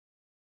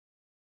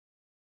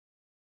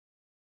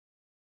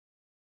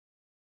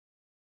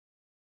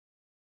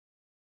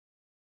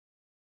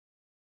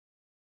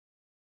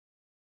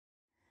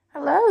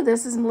Hello,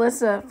 this is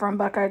Melissa from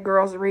Buckeye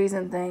Girls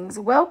Reason Things.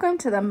 Welcome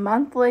to the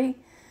monthly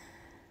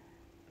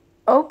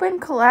open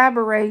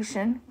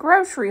collaboration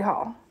grocery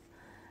haul.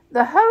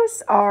 The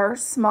hosts are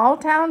Small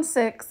Town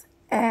 6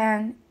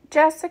 and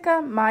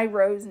Jessica My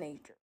Rose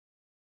Nature.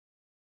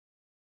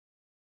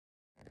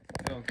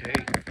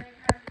 Okay,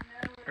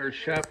 our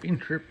shopping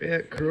trip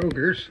at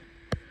Kroger's.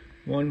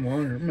 1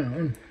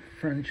 watermelon,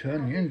 French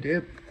onion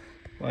dip,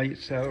 light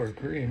sour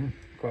cream,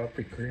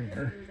 coffee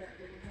creamer,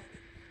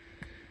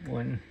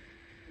 1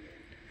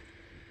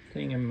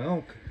 thing of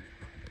milk,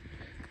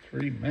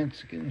 3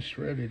 Mexican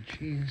shredded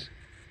cheese,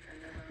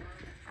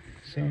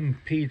 some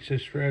pizza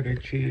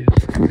shredded cheese,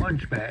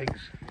 lunch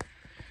bags,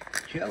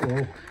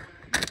 Jello,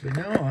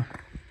 vanilla,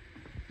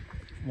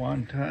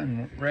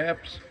 wonton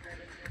wraps,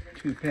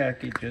 2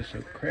 packages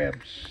of Crab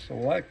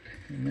Select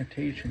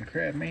imitation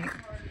crab meat,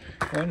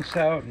 1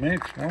 salad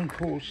mix, 1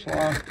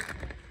 coleslaw,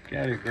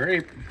 got a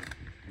grape.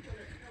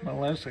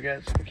 Melissa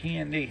got some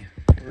candy,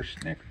 4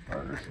 Snicker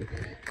bars,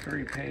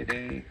 3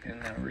 Payday,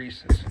 and a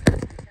Reese's.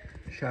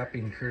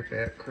 Shopping trip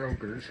at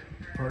Kroger's.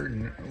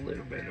 Pardon a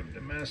little bit of the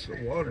mess of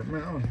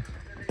watermelon,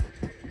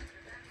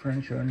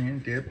 French onion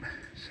dip,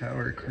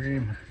 sour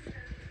cream,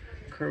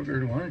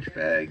 Kroger lunch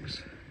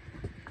bags.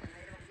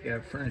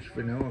 Got French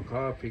vanilla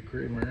coffee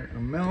creamer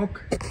and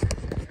milk,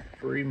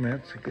 3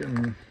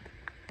 Mexican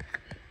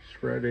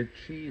shredded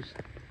cheese,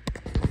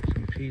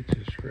 some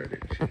pizza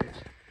shredded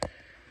cheese,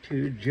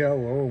 2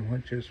 Jello,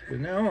 which is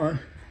vanilla,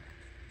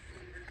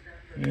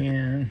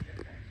 and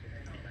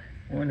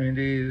 1 of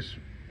these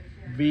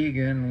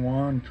vegan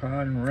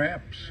wonton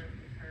wraps,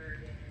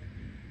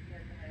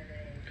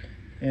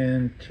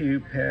 and 2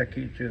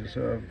 packages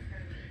of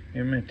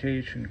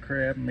imitation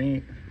crab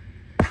meat.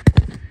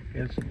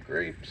 Got some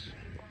grapes,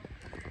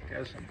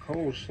 got some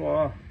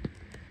coleslaw,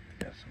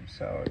 got some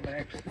salad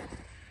mix,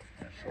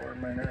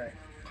 assortment of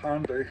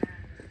Honda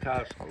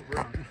Coscto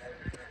run,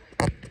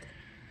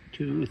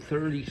 2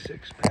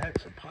 36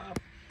 packs of pop,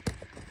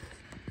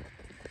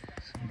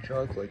 some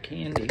chocolate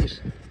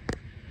candies,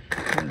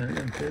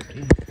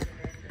 150,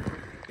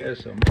 got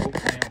some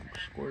oatmeal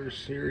square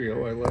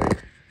cereal I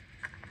like,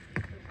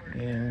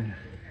 and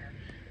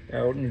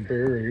Alton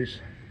berries,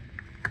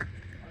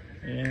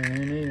 and I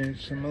needed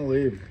some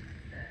olive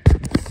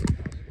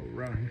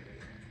run,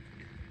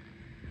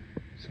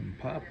 some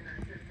pop,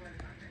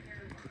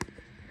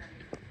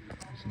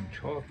 some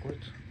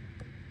chocolates,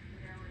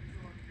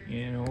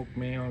 and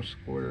oatmeal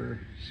square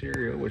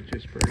cereal, which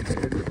is pretty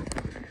good.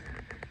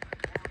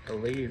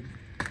 Olive,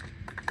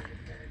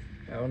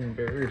 Alton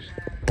berries.